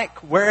Sonic,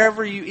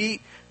 wherever you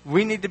eat,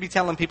 we need to be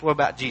telling people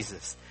about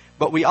Jesus.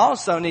 But we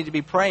also need to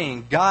be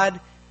praying, God,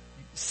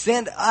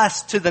 send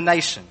us to the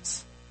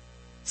nations.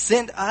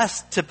 Send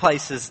us to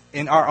places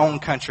in our own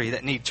country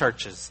that need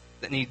churches,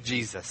 that need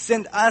Jesus.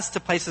 Send us to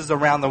places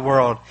around the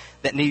world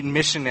that need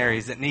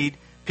missionaries, that need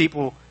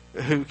people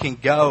who can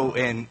go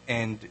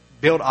and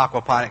build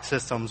aquaponic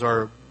systems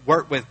or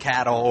work with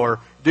cattle or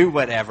do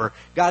whatever.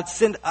 God,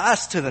 send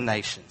us to the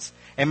nations.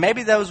 And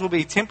maybe those will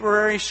be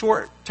temporary,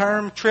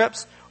 short-term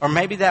trips, or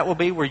maybe that will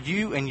be where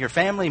you and your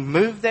family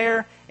move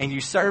there and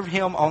you serve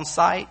Him on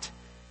site,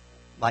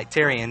 like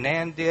Terry and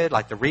Nan did,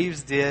 like the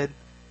Reeves did.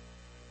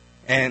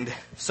 And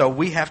so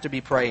we have to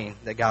be praying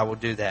that God will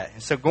do that.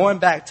 And so going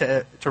back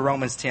to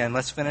Romans 10,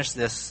 let's finish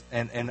this.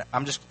 And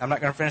I'm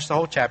not going to finish the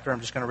whole chapter.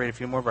 I'm just going to read a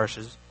few more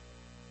verses.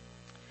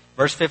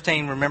 Verse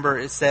 15, remember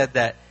it said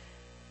that,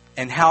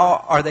 "And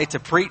how are they to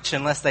preach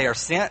unless they are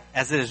sent?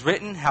 As it is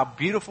written, how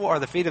beautiful are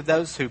the feet of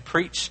those who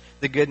preach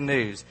the good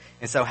news."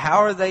 And so how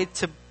are they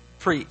to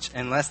preach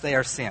unless they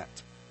are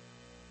sent?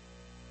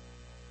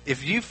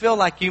 If you feel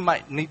like you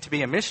might need to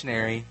be a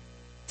missionary,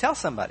 tell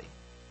somebody,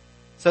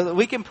 so that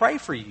we can pray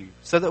for you,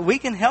 so that we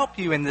can help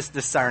you in this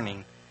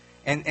discerning,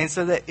 and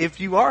so that if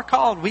you are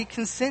called, we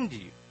can send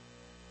you.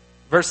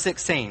 Verse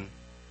 16,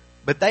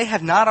 "But they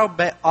have not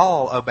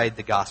all obeyed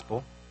the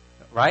gospel."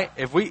 Right?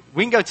 If we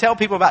can go tell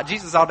people about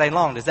Jesus all day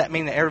long, does that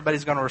mean that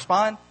everybody's going to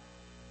respond?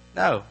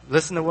 No.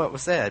 Listen to what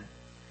was said.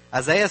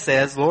 Isaiah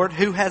says, "Lord,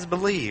 who has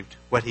believed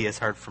what He has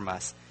heard from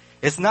us?"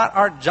 It's not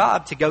our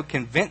job to go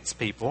convince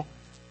people.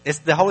 It's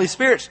the Holy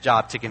Spirit's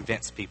job to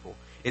convince people.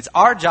 It's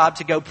our job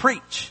to go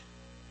preach.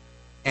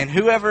 And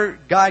whoever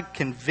God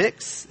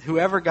convicts,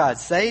 whoever God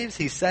saves,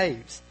 He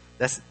saves.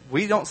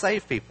 We don't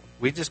save people.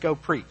 We just go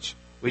preach.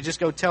 We just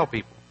go tell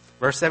people.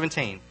 Verse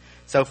 17.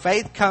 "So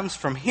faith comes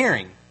from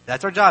hearing."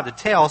 That's our job, to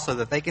tell so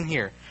that they can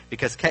hear.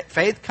 Because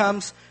faith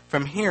comes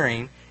from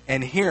hearing,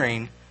 and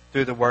hearing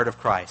through the word of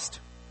Christ.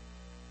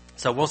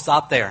 So we'll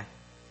stop there.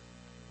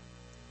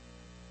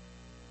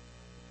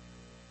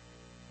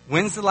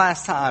 When's the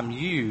last time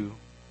you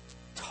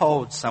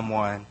told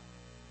someone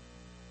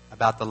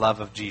about the love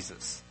of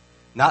Jesus?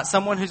 Not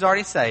someone who's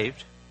already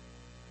saved.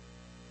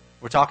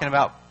 We're talking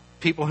about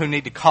people who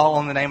need to call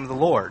on the name of the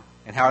Lord.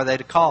 And how are they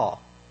to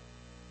call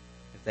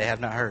if they have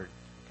not heard?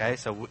 Okay,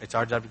 so it's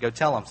our job to go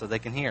tell them so they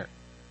can hear.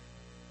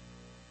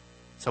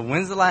 So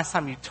when's the last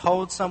time you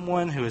told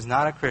someone who is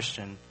not a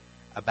Christian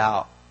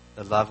about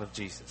the love of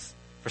Jesus?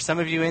 For some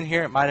of you in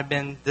here, it might have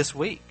been this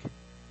week,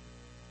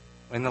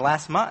 in the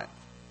last month.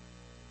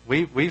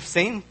 We've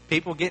seen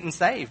people getting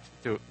saved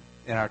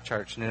in our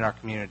church and in our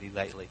community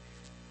lately.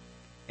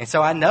 And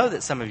so I know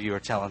that some of you are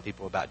telling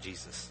people about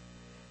Jesus.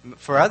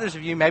 For others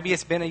of you, maybe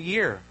it's been a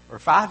year or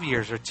 5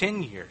 years or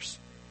 10 years.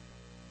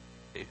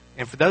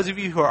 And for those of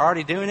you who are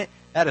already doing it,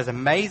 that is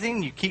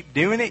amazing. You keep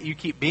doing it. You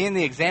keep being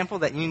the example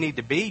that you need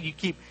to be. You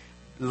keep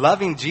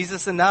loving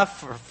Jesus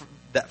enough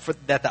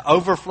that the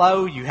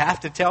overflow, you have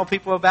to tell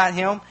people about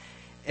Him.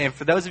 And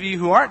for those of you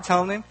who aren't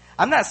telling Him,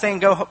 I'm not saying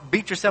go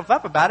beat yourself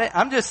up about it.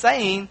 I'm just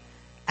saying,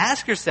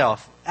 ask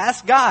yourself,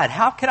 ask God,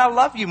 how can I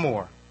love you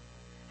more?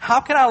 How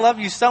can I love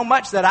you so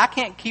much that I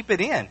can't keep it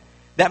in?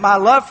 That my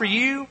love for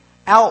you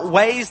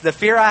outweighs the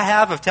fear I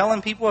have of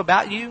telling people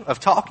about you,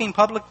 of talking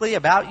publicly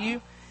about you.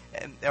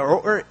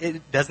 Or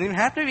it doesn't even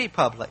have to be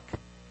public.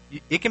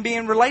 It can be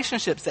in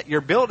relationships that you're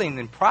building,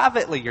 and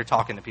privately you're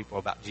talking to people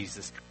about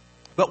Jesus.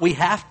 But we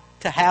have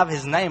to have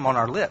His name on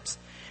our lips.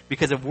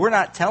 Because if we're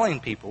not telling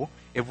people,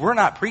 if we're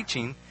not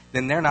preaching,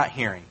 then they're not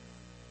hearing.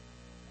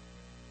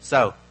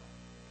 So,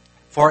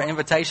 for our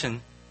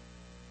invitation,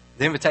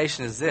 the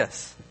invitation is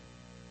this.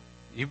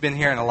 You've been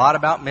hearing a lot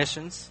about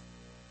missions,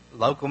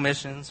 local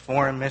missions,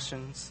 foreign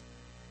missions,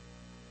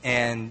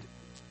 and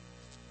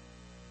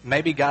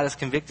maybe God has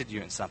convicted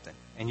you in something,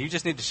 and you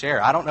just need to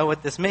share. I don't know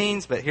what this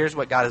means, but here's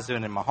what God is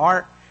doing in my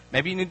heart.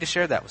 Maybe you need to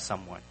share that with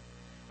someone.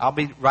 I'll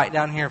be right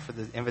down here for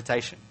the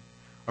invitation.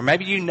 Or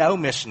maybe you know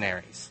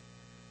missionaries.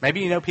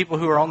 Maybe you know people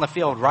who are on the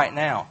field right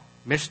now,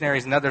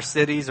 missionaries in other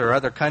cities or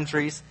other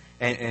countries,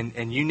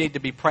 and you need to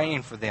be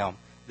praying for them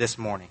this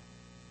morning.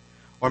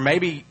 Or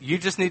maybe you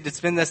just need to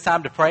spend this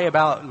time to pray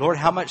about, Lord,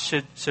 how much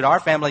should our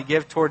family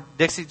give toward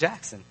Dixie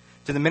Jackson,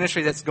 to the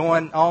ministry that's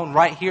going on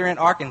right here in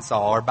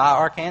Arkansas or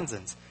by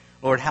Arkansans?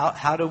 Lord, how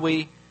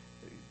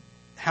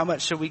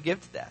much should we give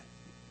to that?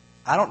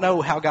 I don't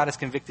know how God has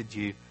convicted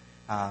you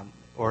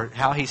or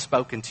how He's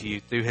spoken to you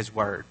through His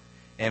Word.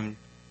 And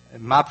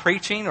my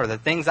preaching or the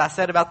things I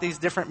said about these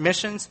different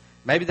missions,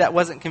 maybe that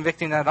wasn't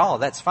convicting at all.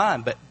 That's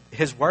fine, but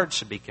His Word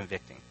should be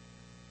convicting.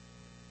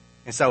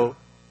 And so,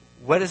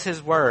 what is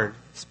His Word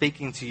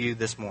speaking to you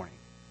this morning?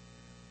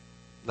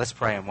 Let's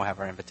pray and we'll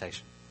have our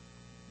invitation.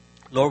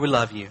 Lord, we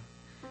love you.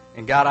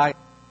 And God, I'm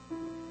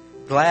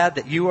glad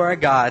that you are a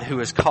God who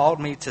has called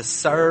me to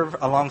serve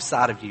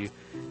alongside of you.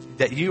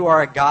 That you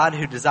are a God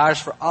who desires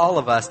for all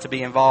of us to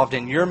be involved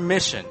in your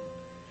mission.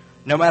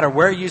 No matter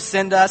where you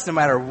send us, no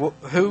matter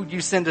who you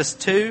send us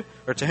to,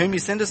 or to whom you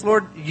send us,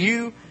 Lord,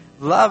 you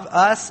love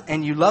us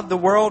and you love the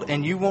world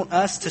and you want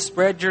us to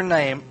spread your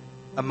name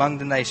among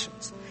the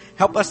nations.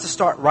 Help us to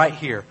start right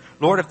here.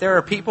 Lord, if there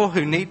are people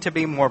who need to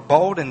be more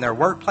bold in their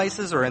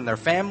workplaces or in their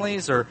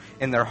families or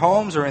in their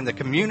homes or in the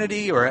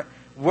community or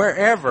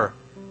wherever,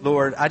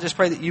 Lord, I just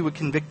pray that you would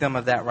convict them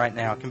of that right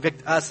now.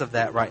 Convict us of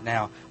that right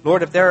now.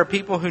 Lord, if there are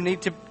people who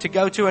need to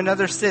go to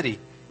another city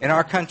in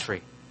our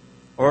country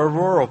or a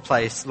rural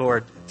place,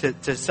 Lord,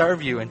 to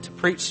serve you and to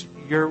preach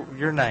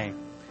your name,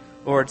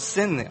 Lord,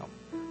 send them.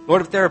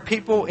 Lord, if there are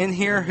people in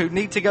here who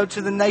need to go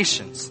to the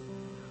nations,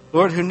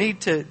 Lord, who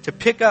need to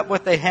pick up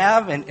what they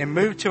have and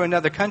move to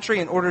another country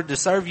in order to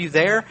serve you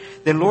there,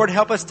 then Lord,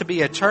 help us to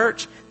be a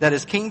church that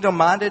is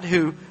kingdom-minded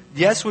who,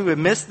 yes, we would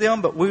miss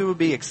them, but we would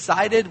be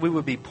excited. We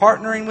would be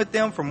partnering with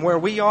them from where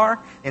we are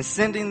and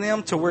sending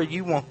them to where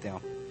you want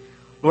them.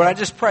 Lord, I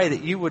just pray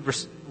that you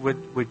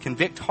would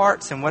convict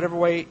hearts in whatever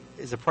way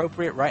is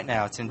appropriate right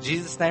now. It's in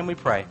Jesus' name we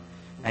pray.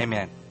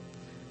 Amen.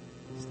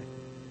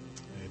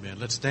 Amen.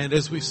 Let's stand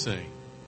as we sing.